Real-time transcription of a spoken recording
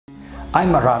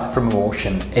I'm Marat from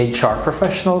EMMOTION, HR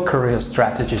professional, career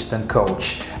strategist and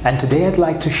coach, and today I'd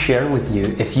like to share with you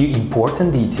a few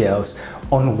important details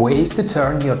on ways to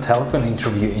turn your telephone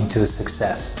interview into a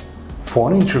success.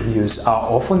 Phone interviews are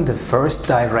often the first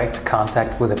direct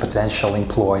contact with a potential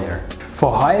employer.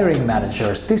 For hiring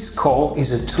managers, this call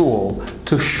is a tool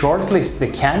to shortlist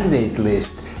the candidate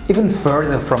list even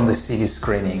further from the CV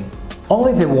screening.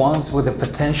 Only the ones with a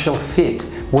potential fit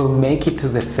will make it to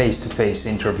the face-to-face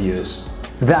interviews.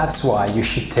 That's why you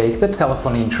should take the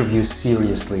telephone interview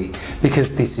seriously,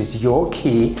 because this is your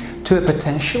key to a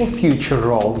potential future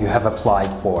role you have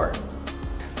applied for.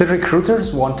 The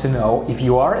recruiters want to know if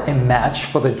you are a match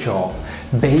for the job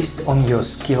based on your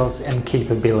skills and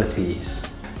capabilities.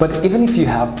 But even if you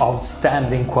have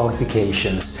outstanding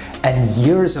qualifications and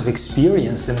years of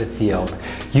experience in the field,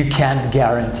 you can't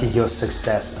guarantee your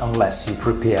success unless you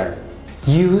prepare.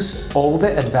 Use all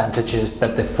the advantages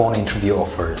that the phone interview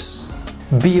offers.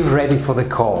 Be ready for the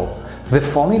call. The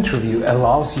phone interview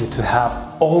allows you to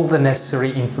have all the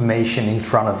necessary information in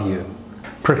front of you.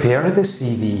 Prepare the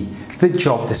CV, the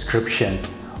job description,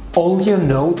 all your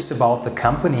notes about the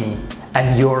company,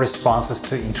 and your responses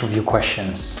to interview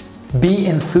questions. Be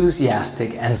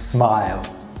enthusiastic and smile.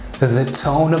 The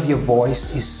tone of your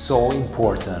voice is so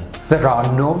important. There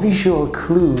are no visual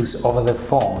clues over the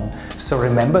phone, so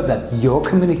remember that your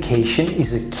communication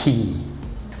is a key.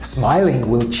 Smiling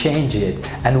will change it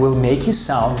and will make you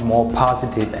sound more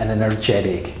positive and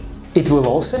energetic. It will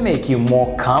also make you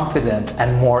more confident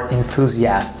and more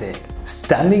enthusiastic.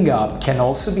 Standing up can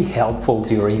also be helpful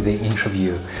during the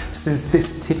interview, since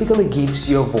this typically gives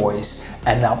your voice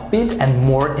an upbeat and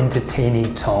more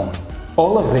entertaining tone.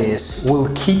 All of this will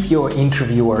keep your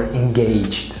interviewer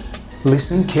engaged.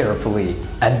 Listen carefully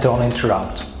and don't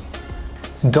interrupt.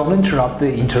 Don't interrupt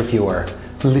the interviewer.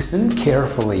 Listen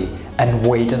carefully and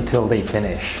wait until they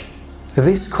finish.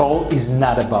 This call is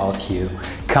not about you.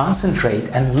 Concentrate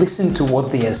and listen to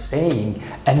what they are saying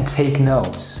and take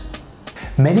notes.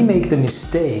 Many make the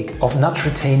mistake of not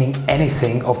retaining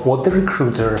anything of what the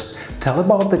recruiters tell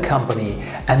about the company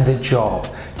and the job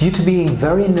due to being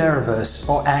very nervous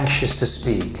or anxious to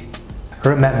speak.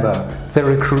 Remember, the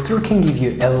recruiter can give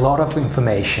you a lot of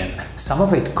information, some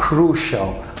of it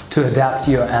crucial to adapt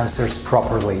your answers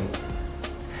properly.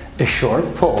 A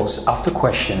short pause after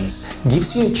questions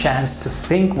gives you a chance to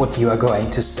think what you are going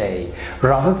to say,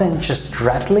 rather than just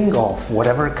rattling off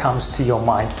whatever comes to your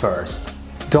mind first.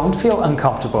 Don't feel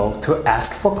uncomfortable to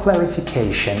ask for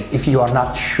clarification if you are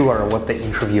not sure what the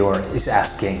interviewer is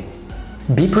asking.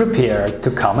 Be prepared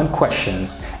to common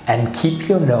questions and keep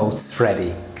your notes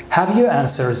ready. Have your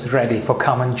answers ready for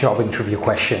common job interview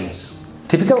questions.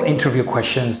 Typical interview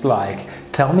questions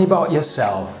like, tell me about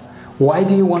yourself, why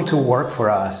do you want to work for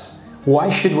us, why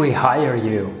should we hire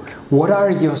you, what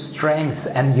are your strengths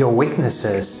and your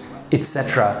weaknesses,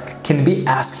 etc. can be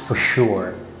asked for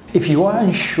sure. If you are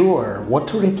unsure what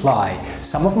to reply,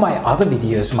 some of my other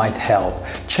videos might help.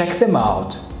 Check them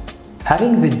out.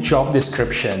 Having the job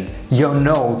description, your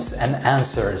notes and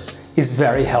answers is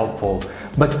very helpful,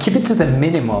 but keep it to the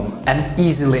minimum and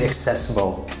easily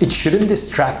accessible. It shouldn't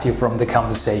distract you from the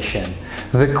conversation.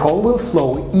 The call will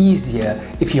flow easier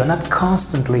if you're not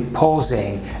constantly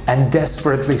pausing and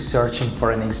desperately searching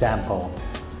for an example.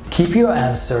 Keep your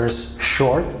answers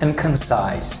short and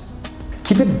concise.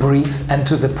 Keep it brief and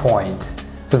to the point.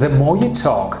 The more you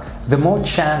talk, the more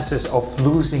chances of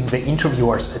losing the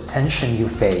interviewer's attention you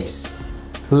face.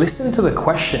 Listen to the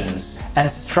questions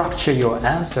and structure your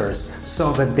answers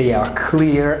so that they are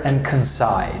clear and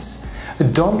concise.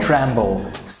 Don't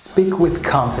ramble, speak with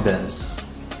confidence.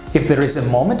 If there is a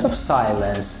moment of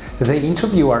silence, the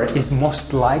interviewer is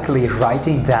most likely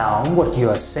writing down what you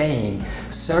are saying,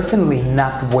 certainly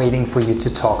not waiting for you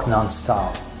to talk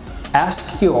non-stop.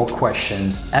 Ask your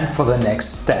questions and for the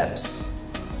next steps.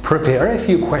 Prepare a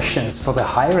few questions for the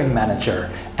hiring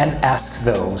manager and ask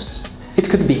those. It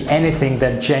could be anything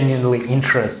that genuinely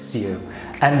interests you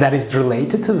and that is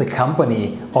related to the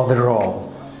company or the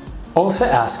role. Also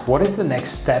ask what is the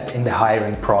next step in the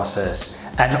hiring process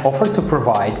and offer to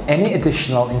provide any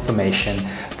additional information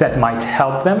that might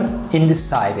help them in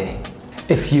deciding.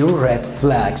 A few red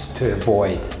flags to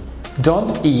avoid.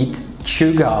 Don't eat,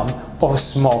 chew gum, or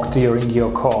smoke during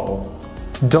your call.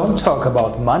 Don't talk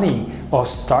about money or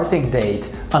starting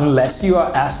date unless you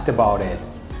are asked about it.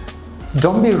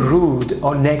 Don't be rude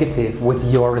or negative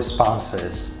with your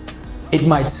responses. It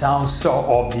might sound so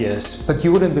obvious, but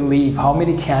you wouldn't believe how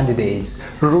many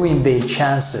candidates ruin their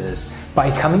chances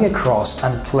by coming across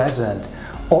unpleasant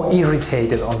or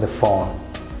irritated on the phone.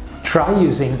 Try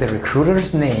using the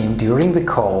recruiter's name during the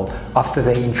call after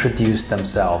they introduce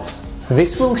themselves.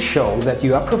 This will show that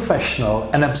you are professional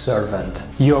and observant.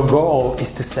 Your goal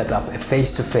is to set up a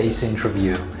face-to-face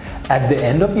interview. At the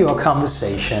end of your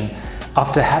conversation,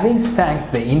 after having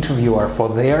thanked the interviewer for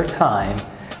their time,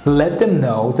 let them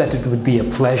know that it would be a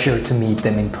pleasure to meet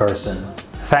them in person.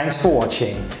 Thanks for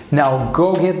watching. Now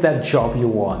go get that job you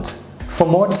want. For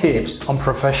more tips on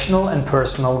professional and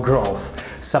personal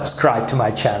growth, subscribe to my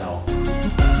channel.